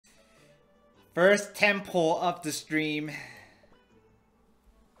First temple of the stream.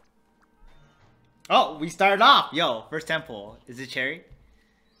 Oh, we started off. Yo, first temple. Is it cherry?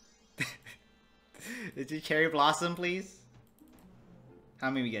 Is it cherry blossom, please? How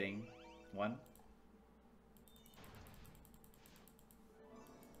many are we getting? One?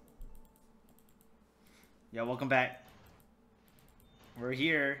 Yo, welcome back. We're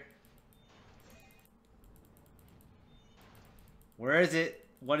here. Where is it?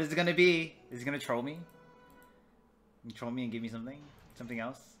 What is it gonna be? Is it gonna troll me? You troll me and give me something? Something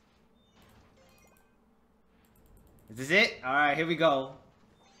else? Is this it? Alright, here we go.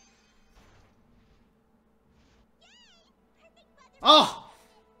 Oh!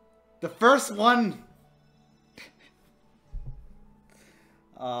 The first one!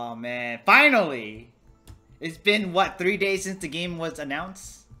 Oh man, finally! It's been, what, 3 days since the game was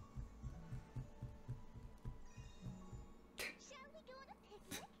announced?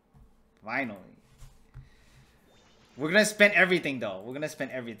 Finally. We're gonna spend everything though. We're gonna spend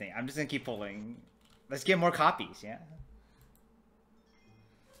everything. I'm just gonna keep pulling. Let's get more copies, yeah?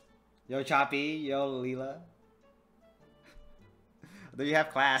 Yo Choppy, yo Leela. Do you have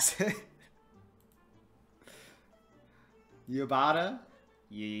class? Yubata?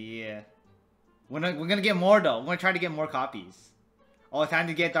 Yeah. We're gonna get more though. We're gonna try to get more copies. Oh, time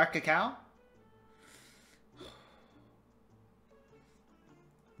to get Dark Cacao?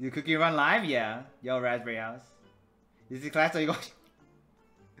 You cookie run live? Yeah. Yo, Raspberry House. Is the class? Are you going?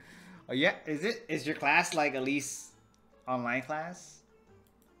 Oh yeah. Is it? Is your class like at least online class?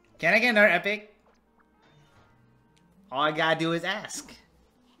 Can I get another epic? All I gotta do is ask.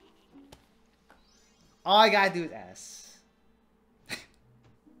 All I gotta do is ask.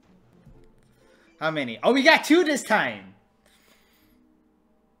 How many? Oh, we got 2 this time.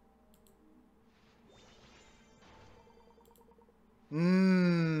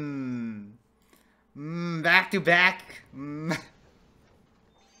 Back to back.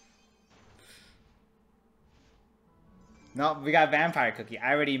 No, we got vampire cookie.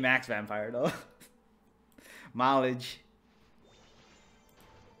 I already maxed vampire though. Mileage.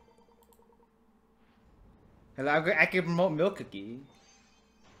 Hello, I can promote milk cookie.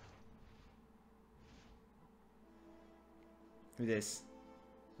 Who's this?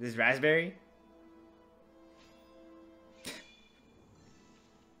 This raspberry?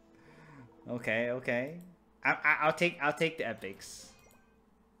 Okay. I'll take the epics.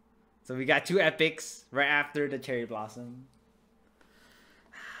 So we got 2 epics right after the cherry blossom.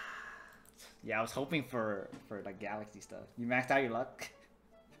 Yeah, I was hoping for like galaxy stuff. You maxed out your luck.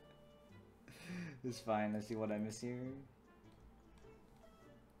 It's fine. Let's see what I miss here.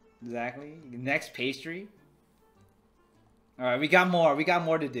 Exactly. Next pastry. All right, we got more. We got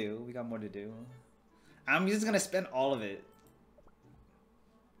more to do. I'm just gonna spend all of it.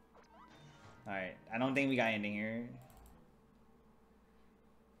 All right. I don't think we got anything here.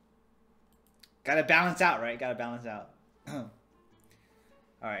 Gotta balance out, right? Gotta balance out. All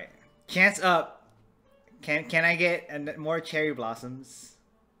right. Chance up. Can I get more cherry blossoms,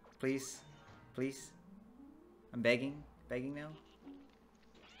 please? Please. I'm begging now.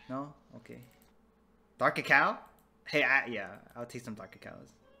 No. Okay. Dark cacao. Hey, yeah, I'll take some dark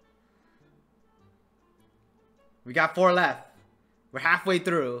cacaos. We got 4 left. We're halfway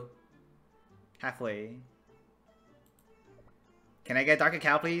through. Halfway. Can I get dark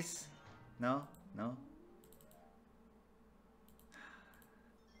cacao, please? No? No?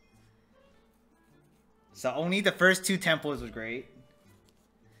 So only the first 2 temples was great.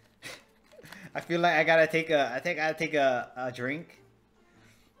 I feel like I gotta take a drink.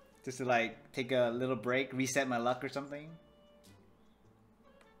 Just to like take a little break, reset my luck or something.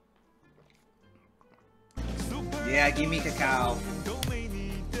 Yeah, give me cacao.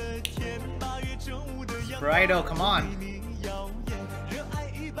 Brido, come on. Oh,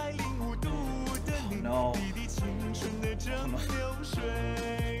 no. Come on.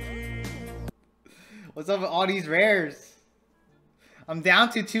 What's up with all these rares? I'm down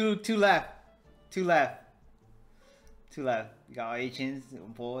to two left. 2 left. 2 left. You got all H's,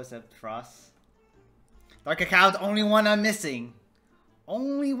 pull except Frost. Dark Cacao's the only one I'm missing.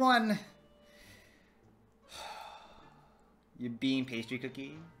 Only one. You bean pastry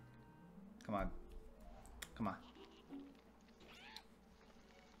cookie. Come on. Come on.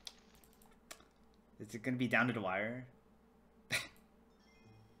 Is it gonna be down to the wire?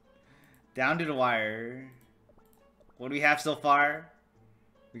 Down to the wire. What do we have so far?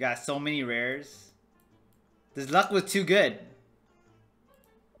 We got so many rares. This luck was too good.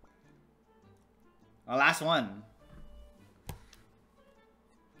 Our last one.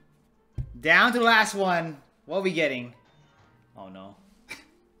 Down to the last one. What are we getting? Oh no.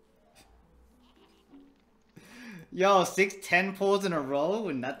 Yo, 10 pulls in a row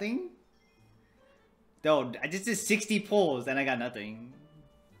with nothing? Yo, I just did 60 pulls and I got nothing.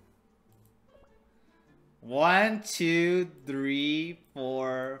 1, 2, 3,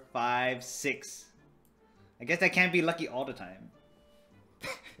 4, 5, 6. I guess I can't be lucky all the time.